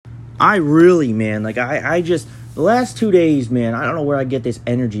I really, man, like, I just, the last 2 days, man, I don't know where I get this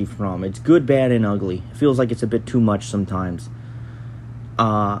energy from. It's good, bad, and ugly. It feels like it's a bit too much sometimes.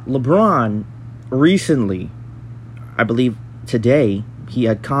 LeBron recently, I believe today, he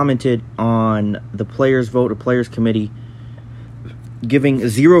had commented on the players' vote or players' committee giving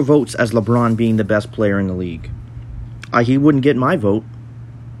 0 votes as LeBron being the best player in the league. He wouldn't get my vote.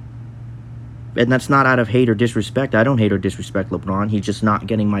 And that's not out of hate or disrespect. I don't hate or disrespect LeBron. He's just not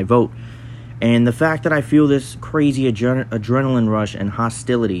getting my vote. And the fact that I feel this crazy adrenaline rush and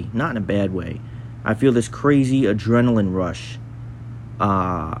hostility, not in a bad way, I feel this crazy adrenaline rush.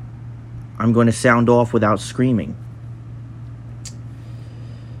 I'm going to sound off without screaming.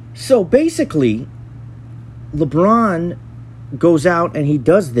 So basically, LeBron goes out and he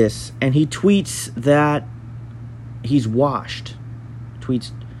does this, and he tweets that he's washed.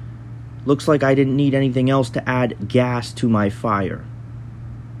 Tweets, looks like I didn't need anything else to add gas to my fire.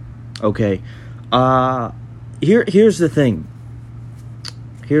 Okay. Here's the thing.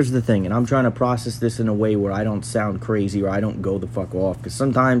 Here's the thing, and I'm trying to process this in a way where I don't sound crazy or I don't go the fuck off. Because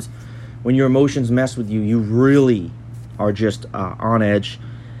sometimes when your emotions mess with you, you really are just on edge.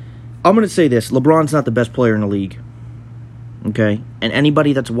 I'm going to say this. LeBron's not the best player in the league. Okay? And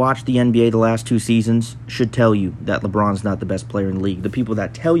anybody that's watched the NBA the last 2 seasons should tell you that LeBron's not the best player in the league. The people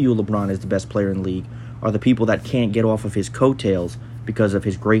that tell you LeBron is the best player in the league are the people that can't get off of his coattails because of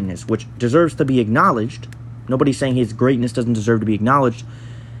his greatness, which deserves to be acknowledged. Nobody's saying his greatness doesn't deserve to be acknowledged.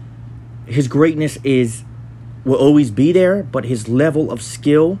 His greatness will always be there, but his level of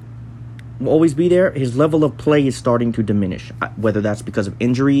skill will always be there. His level of play is starting to diminish, whether that's because of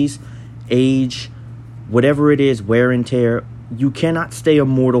injuries, age, whatever it is, wear and tear. You cannot stay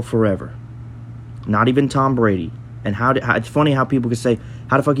immortal forever. Not even Tom Brady. And it's funny how people can say,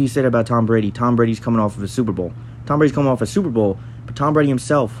 how the fuck can you say that about Tom Brady? Tom Brady's coming off of a Super Bowl. Tom Brady's coming off a Super Bowl, but Tom Brady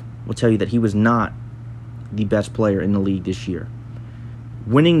himself will tell you that he was not the best player in the league this year.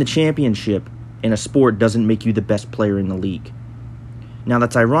 Winning the championship in a sport doesn't make you the best player in the league. Now,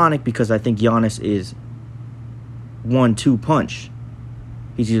 that's ironic because I think Giannis is 1-2 punch.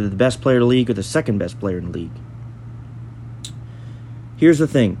 He's either the best player in the league or the second best player in the league. Here's the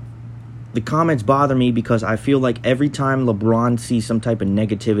thing. The comments bother me because I feel like every time LeBron sees some type of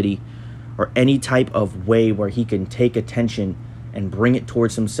negativity or any type of way where he can take attention and bring it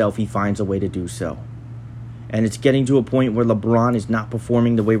towards himself, he finds a way to do so. And it's getting to a point where LeBron is not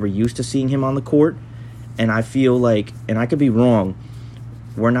performing the way we're used to seeing him on the court. And I feel like, and I could be wrong,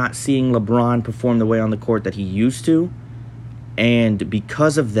 we're not seeing LeBron perform the way on the court that he used to. And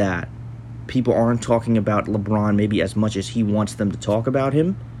because of that, people aren't talking about LeBron maybe as much as he wants them to talk about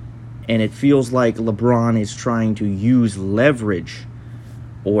him. And it feels like LeBron is trying to use leverage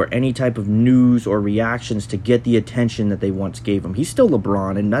or any type of news or reactions to get the attention that they once gave him. He's still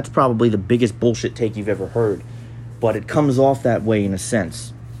LeBron, and that's probably the biggest bullshit take you've ever heard. But it comes off that way in a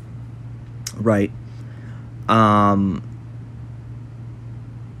sense. Right?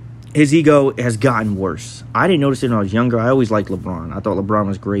 His ego has gotten worse. I didn't notice it when I was younger. I always liked LeBron. I thought LeBron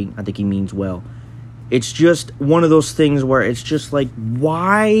was great. I think he means well. It's just one of those things where it's just like,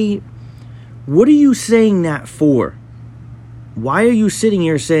 why? What are you saying that for? Why are you sitting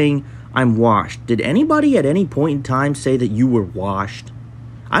here saying, I'm washed? Did anybody at any point in time say that you were washed?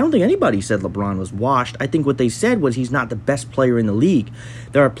 I don't think anybody said LeBron was washed. I think what they said was he's not the best player in the league.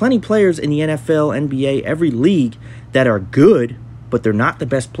 There are plenty of players in the NFL, NBA, every league that are good, but they're not the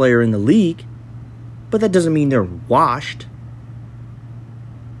best player in the league. But that doesn't mean they're washed.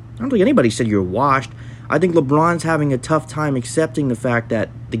 I don't think anybody said you're washed. I think LeBron's having a tough time accepting the fact that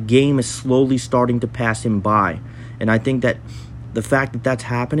the game is slowly starting to pass him by. And I think that the fact that that's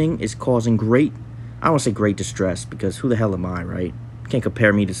happening is causing great, I don't want to say great distress, because who the hell am I, right? You can't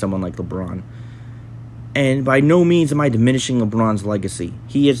compare me to someone like LeBron. And by no means am I diminishing LeBron's legacy.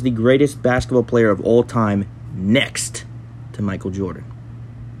 He is the greatest basketball player of all time, next to Michael Jordan.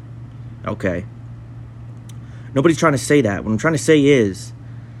 Okay. Nobody's trying to say that. What I'm trying to say is,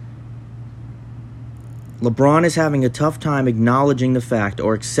 LeBron is having a tough time acknowledging the fact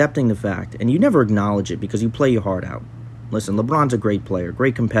or accepting the fact, and you never acknowledge it because you play your heart out. Listen, LeBron's a great player,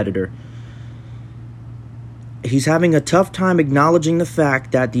 great competitor. He's having a tough time acknowledging the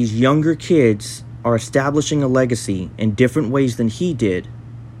fact that these younger kids are establishing a legacy in different ways than he did.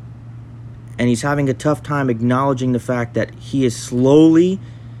 And he's having a tough time acknowledging the fact that he is slowly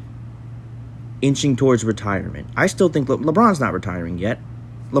inching towards retirement. I still think LeBron's not retiring yet.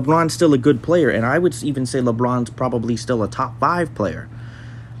 LeBron's still a good player, and I would even say LeBron's probably still a top 5 player.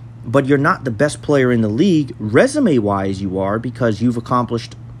 But you're not the best player in the league, resume-wise you are, because you've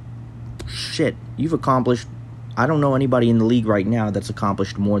accomplished shit. You've accomplished I don't know anybody in the league right now that's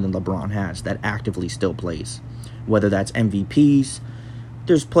accomplished more than LeBron has, that actively still plays. Whether that's MVPs,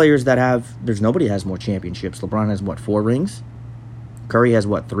 there's players that have, there's nobody that has more championships. LeBron has, 4 rings? Curry has,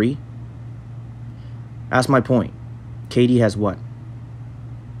 3? That's my point. KD has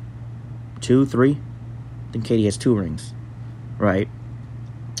 2, 3? I think KD has 2 rings, right?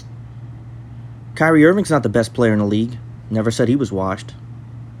 Kyrie Irving's not the best player in the league. Never said he was washed.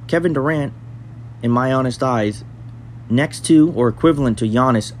 Kevin Durant, in my honest eyes, next to or equivalent to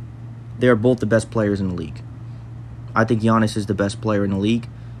Giannis, they're both the best players in the league. I think Giannis is the best player in the league.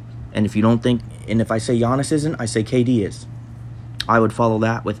 And if you don't think, and if I say Giannis isn't, I say KD is. I would follow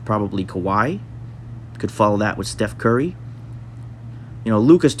that with probably Kawhi. Could follow that with Steph Curry.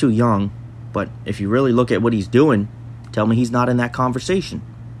 Luka's too young, but if you really look at what he's doing, tell me he's not in that conversation.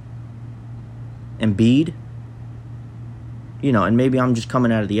 Embiid, and maybe I'm just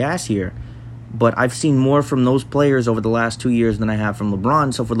coming out of the ass here, but I've seen more from those players over the last 2 years than I have from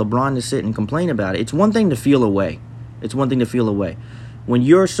LeBron, so for LeBron to sit and complain about it, it's one thing to feel away. When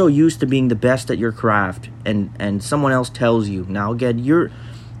you're so used to being the best at your craft and someone else tells you, now again, your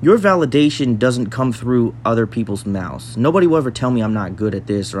validation doesn't come through other people's mouths. Nobody will ever tell me I'm not good at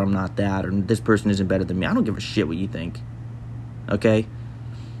this or I'm not that or this person isn't better than me. I don't give a shit what you think. Okay?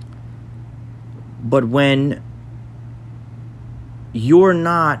 But when you're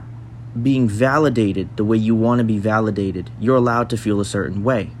not being validated the way you want to be validated, you're allowed to feel a certain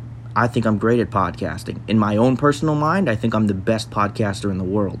way. I think I'm great at podcasting. In my own personal mind, I think I'm the best podcaster in the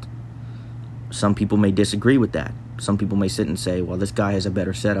world. Some people may disagree with that. Some people may sit and say, well, this guy has a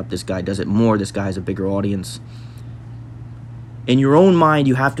better setup, this guy does it more, this guy has a bigger audience. In your own mind,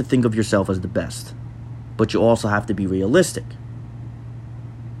 you have to think of yourself as the best. But you also have to be realistic.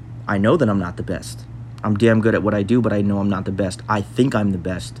 I know that I'm not the best. I'm damn good at what I do, but I know I'm not the best. I think I'm the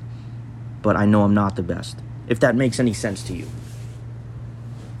best, but I know I'm not the best. If that makes any sense to you.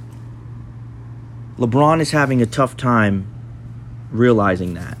 LeBron is having a tough time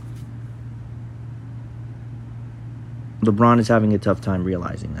realizing that.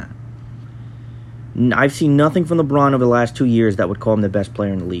 I've seen nothing from LeBron over the last 2 years that would call him the best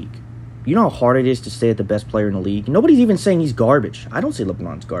player in the league. You know how hard it is to stay at the best player in the league? Nobody's even saying he's garbage. I don't say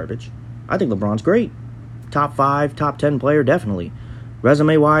LeBron's garbage. I think LeBron's great. Top 5, top 10 player, definitely.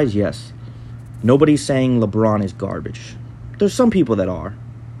 Resume-wise, yes. Nobody's saying LeBron is garbage. There's some people that are.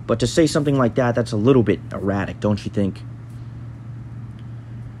 But to say something like that, that's a little bit erratic, don't you think?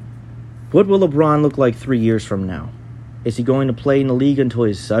 What will LeBron look like 3 years from now? Is he going to play in the league until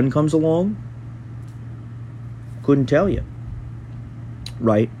his son comes along? Couldn't tell you.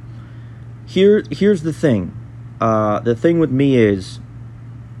 Right? Here's the thing. The thing with me is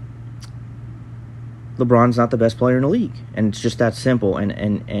LeBron's not the best player in the league. And it's just that simple.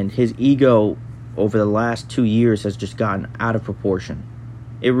 And his ego over the last 2 years has just gotten out of proportion.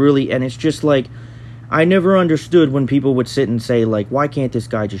 And it's just like, I never understood when people would sit and say, like, why can't this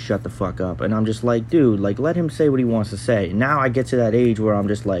guy just shut the fuck up? And I'm just like, dude, like, let him say what he wants to say. Now I get to that age where I'm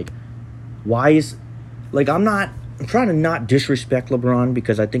just like, I'm trying to not disrespect LeBron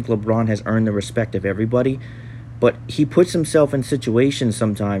because I think LeBron has earned the respect of everybody. But he puts himself in situations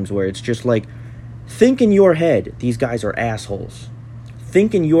sometimes where it's just like, think in your head, these guys are assholes.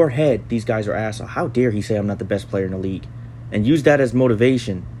 Think in your head, these guys are assholes. How dare he say I'm not the best player in the league? And use that as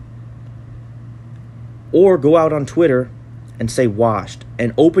motivation. Or go out on Twitter and say washed.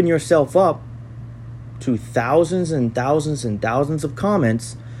 And open yourself up to thousands and thousands and thousands of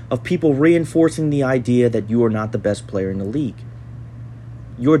comments of people reinforcing the idea that you are not the best player in the league.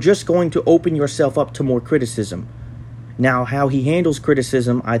 You're just going to open yourself up to more criticism. Now, how he handles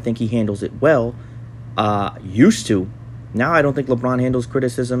criticism, I think he handles it well. Used to. Now I don't think LeBron handles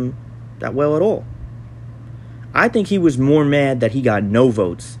criticism that well at all. I think he was more mad that he got no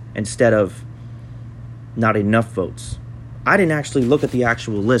votes instead of not enough votes. I didn't actually look at the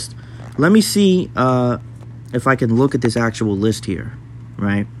actual list. Let me see if I can look at this actual list here,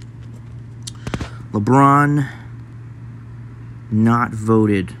 right? LeBron not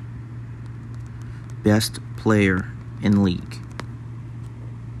voted best player in the league.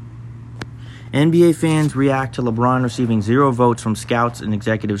 NBA fans react to LeBron receiving 0 votes from scouts and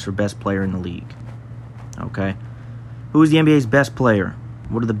executives for best player in the league. Okay. Who is the NBA's best player?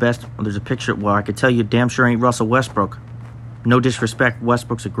 What are the best? Well, there's a picture. Well, I could tell you damn sure ain't Russell Westbrook. No disrespect.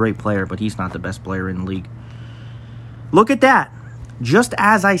 Westbrook's a great player, but he's not the best player in the league. Look at that. Just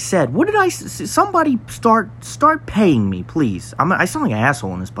as I said. What did I... Somebody start paying me, please. I sound like an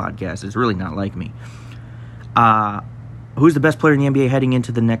asshole in this podcast. It's really not like me. Who's the best player in the NBA heading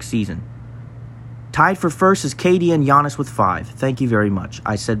into the next season? Tied for first is KD and Giannis with 5. Thank you very much.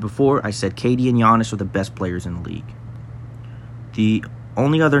 I said before, I said KD and Giannis are the best players in the league. The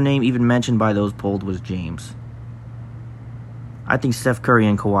only other name even mentioned by those polled was James. I think Steph Curry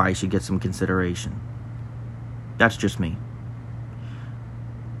and Kawhi should get some consideration. That's just me.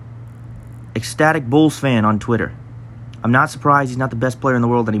 Ecstatic Bulls fan on Twitter. I'm not surprised he's not the best player in the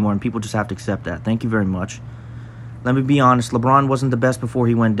world anymore, and people just have to accept that. Thank you very much. Let me be honest, LeBron wasn't the best before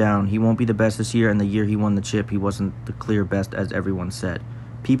he went down. He won't be the best this year, and the year he won the chip, he wasn't the clear best, as everyone said.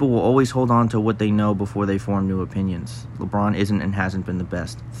 People will always hold on to what they know before they form new opinions. LeBron isn't and hasn't been the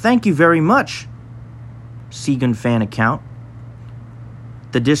best. Thank you very much, Segan fan account.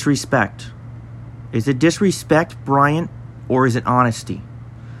 The disrespect. Is it disrespect, Bryant, or is it honesty?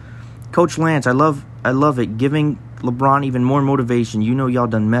 Coach Lance, I love it. Giving LeBron even more motivation. You know y'all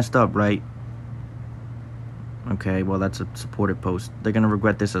done messed up, right? Okay, well, that's a supported post. They're going to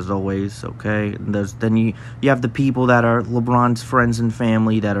regret this as always, okay? Then you have the people that are LeBron's friends and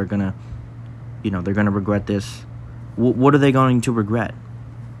family that are going to, they're going to regret this. What are they going to regret?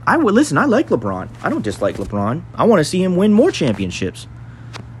 Listen, I like LeBron. I don't dislike LeBron. I want to see him win more championships.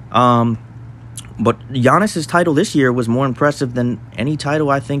 But Giannis's title this year was more impressive than any title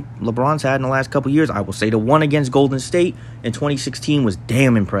I think LeBron's had in the last couple years. I will say the one against Golden State in 2016 was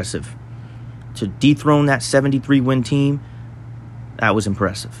damn impressive. To dethrone that 73-win team, that was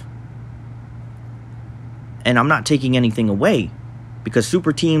impressive. And I'm not taking anything away because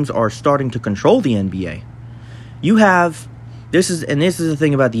super teams are starting to control the NBA. This is the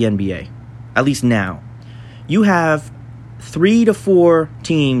thing about the NBA, at least now. You have 3 to 4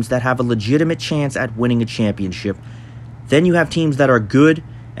 teams that have a legitimate chance at winning a championship. Then you have teams that are good,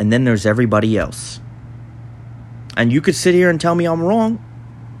 and then there's everybody else. And you could sit here and tell me I'm wrong,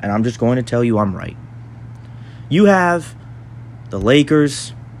 and I'm just going to tell you I'm right. You have the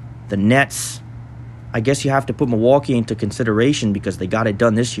Lakers, the Nets. I guess you have to put Milwaukee into consideration because they got it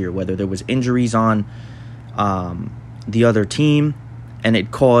done this year, whether there was injuries on the other team, and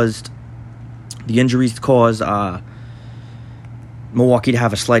the injuries caused Milwaukee to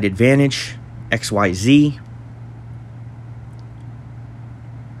have a slight advantage, XYZ.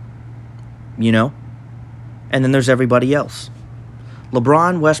 And then there's everybody else.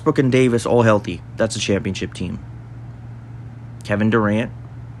 LeBron, Westbrook, and Davis all healthy. That's a championship team. Kevin Durant,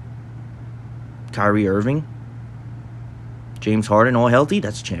 Kyrie Irving, James Harden all healthy.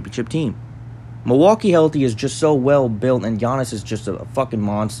 That's a championship team. Milwaukee healthy is just so well built, and Giannis is just a fucking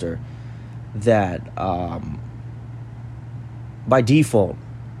monster that by default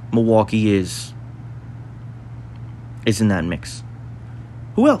Milwaukee is in that mix.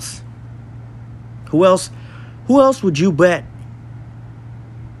 Who else? Who else would you bet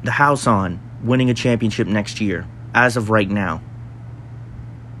the house on winning a championship next year as of right now?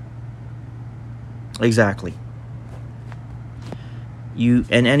 Exactly.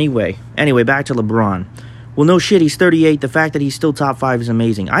 Anyway, back to LeBron. Well, no shit, he's 38. The fact that he's still top 5 is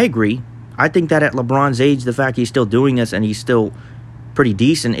amazing. I agree. I think that at LeBron's age, the fact he's still doing this and he's still pretty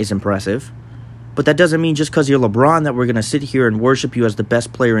decent is impressive. But that doesn't mean just because you're LeBron that we're going to sit here and worship you as the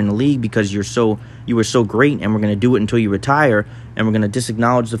best player in the league because you were so great, and we're going to do it until you retire, and we're going to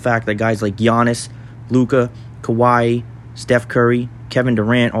disacknowledge the fact that guys like Giannis, Luka, Kawhi, Steph Curry, Kevin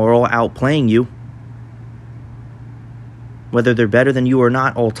Durant are all outplaying you. Whether they're better than you or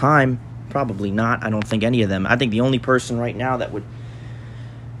not all time, probably not. I don't think any of them. I think the only person right now that would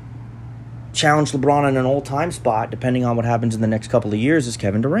challenge LeBron in an all-time spot, depending on what happens in the next couple of years, is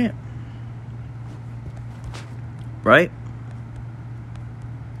Kevin Durant. Right?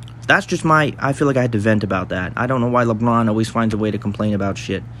 That's just I feel like I had to vent about that. I don't know why LeBron always finds a way to complain about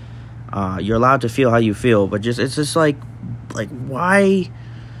shit. You're allowed to feel how you feel, but it's just like why?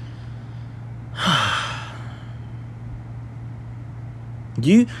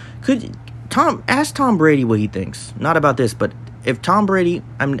 Ask Tom Brady what he thinks. Not about this, but if Tom Brady,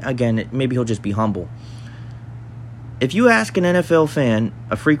 maybe he'll just be humble. If you ask an NFL fan,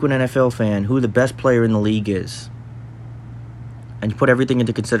 a frequent NFL fan, who the best player in the league is, and you put everything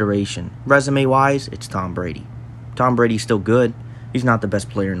into consideration, resume-wise, it's Tom Brady. Tom Brady's still good. He's not the best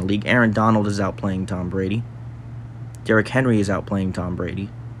player in the league. Aaron Donald is outplaying Tom Brady. Derrick Henry is outplaying Tom Brady.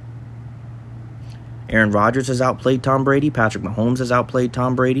 Aaron Rodgers has outplayed Tom Brady. Patrick Mahomes has outplayed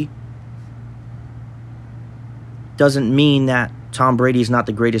Tom Brady. Doesn't mean that Tom Brady is not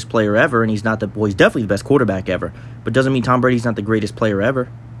the greatest player ever, and he's definitely the best quarterback ever, but doesn't mean Tom Brady's not the greatest player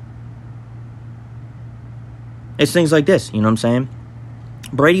ever. It's things like this, you know what I'm saying?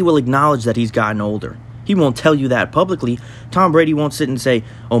 Brady will acknowledge that he's gotten older. He won't tell you that publicly. Tom Brady won't sit and say,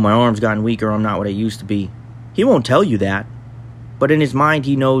 oh, my arm's gotten weaker, I'm not what I used to be. He won't tell you that. But in his mind,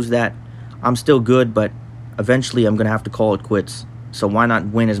 he knows that I'm still good, but eventually I'm going to have to call it quits. So why not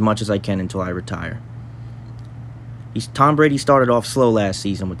win as much as I can until I retire? Tom Brady started off slow last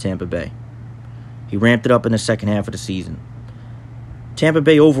season with Tampa Bay. He ramped it up in the second half of the season. Tampa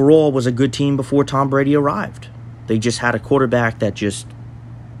Bay overall was a good team before Tom Brady arrived. They just had a quarterback that just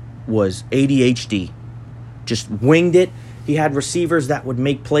was ADHD. Just winged it. He had receivers that would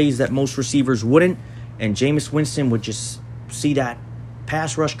make plays that most receivers wouldn't. And Jameis Winston would just see that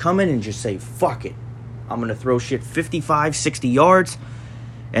pass rush coming and just say, fuck it. I'm going to throw shit 55, 60 yards.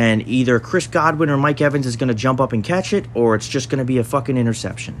 And either Chris Godwin or Mike Evans is going to jump up and catch it, or it's just going to be a fucking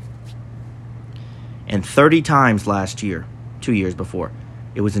interception. And 30 times last year, 2 years before,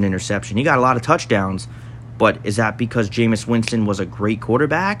 it was an interception. He got a lot of touchdowns, but is that because Jameis Winston was a great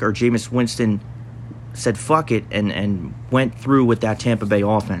quarterback, or Jameis Winston said fuck it and went through with that Tampa Bay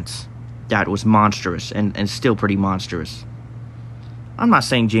offense that was monstrous and still pretty monstrous? I'm not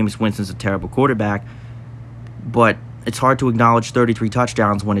saying Jameis Winston's a terrible quarterback, but it's hard to acknowledge 33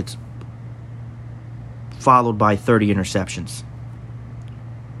 touchdowns when it's followed by 30 interceptions.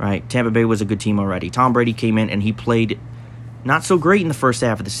 Right? Tampa Bay was a good team already. Tom Brady came in and he played not so great in the first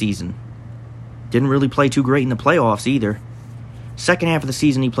half of the season. Didn't really play too great in the playoffs either. Second half of the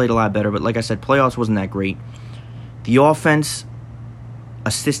season he played a lot better, but like I said, playoffs wasn't that great. The offense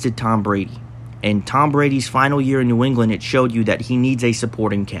assisted Tom Brady. And Tom Brady's final year in New England, it showed you that he needs a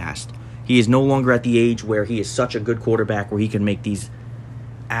supporting cast. He is no longer at the age where he is such a good quarterback where he can make these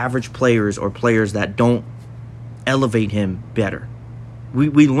average players or players that don't elevate him better.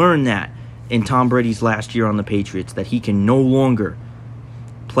 We learned that in Tom Brady's last year on the Patriots, that he can no longer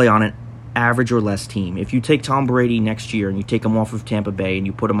play on an average or less team. If you take Tom Brady next year and you take him off of Tampa Bay and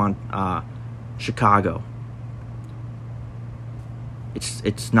you put him on Chicago,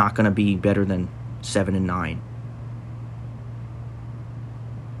 it's not going to be better than 7-9.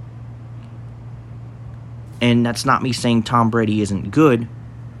 And that's not me saying Tom Brady isn't good,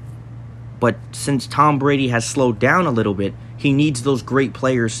 but since Tom Brady has slowed down a little bit, he needs those great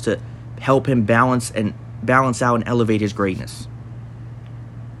players to help him balance out and elevate his greatness.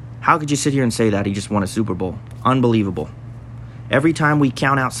 How could you sit here and say that he just won a Super Bowl? Unbelievable. Every time we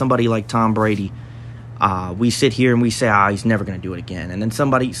count out somebody like Tom Brady, we sit here and we say, he's never going to do it again. And then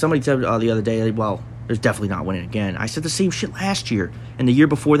somebody said the other day, well, there's definitely not winning again. I said the same shit last year, and the year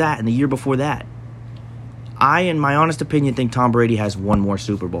before that, and the year before that. I, in my honest opinion, think Tom Brady has one more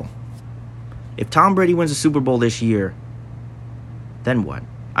Super Bowl. If Tom Brady wins a Super Bowl this year, then what?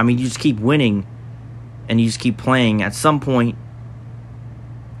 I mean, you just keep winning, and you just keep playing. At some point,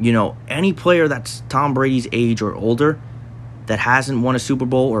 any player that's Tom Brady's age or older that hasn't won a Super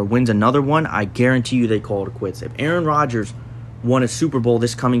Bowl or wins another one, I guarantee you they call it quits. If Aaron Rodgers won a Super Bowl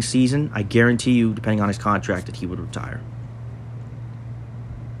this coming season, I guarantee you, depending on his contract, that he would retire.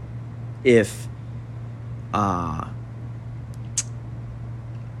 If, let's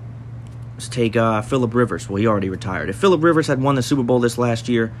take Phillip Rivers. Well, he already retired. If Phillip Rivers had won the Super Bowl this last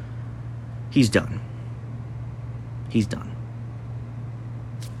year, he's done. He's done.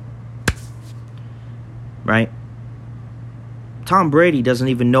 Right? Tom Brady doesn't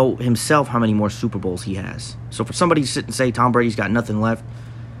even know himself how many more Super Bowls he has. So for somebody to sit and say Tom Brady's got nothing left,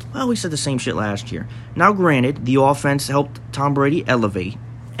 well, we said the same shit last year. Now, granted, the offense helped Tom Brady elevate,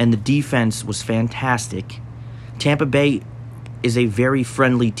 and the defense was fantastic. Tampa Bay is a very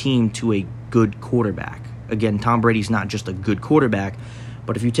friendly team to a good quarterback. Again, Tom Brady's not just a good quarterback,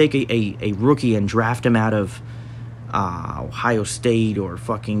 but if you take a rookie and draft him out of Ohio State or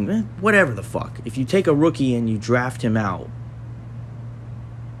fucking whatever the fuck, if you take a rookie and you draft him out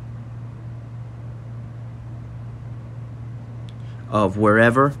of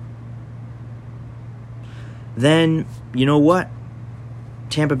wherever, then you know what?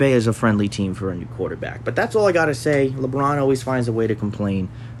 Tampa Bay is a friendly team for a new quarterback. But that's all I got to say. LeBron always finds a way to complain.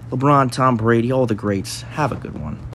 LeBron, Tom Brady, all the greats. Have a good one.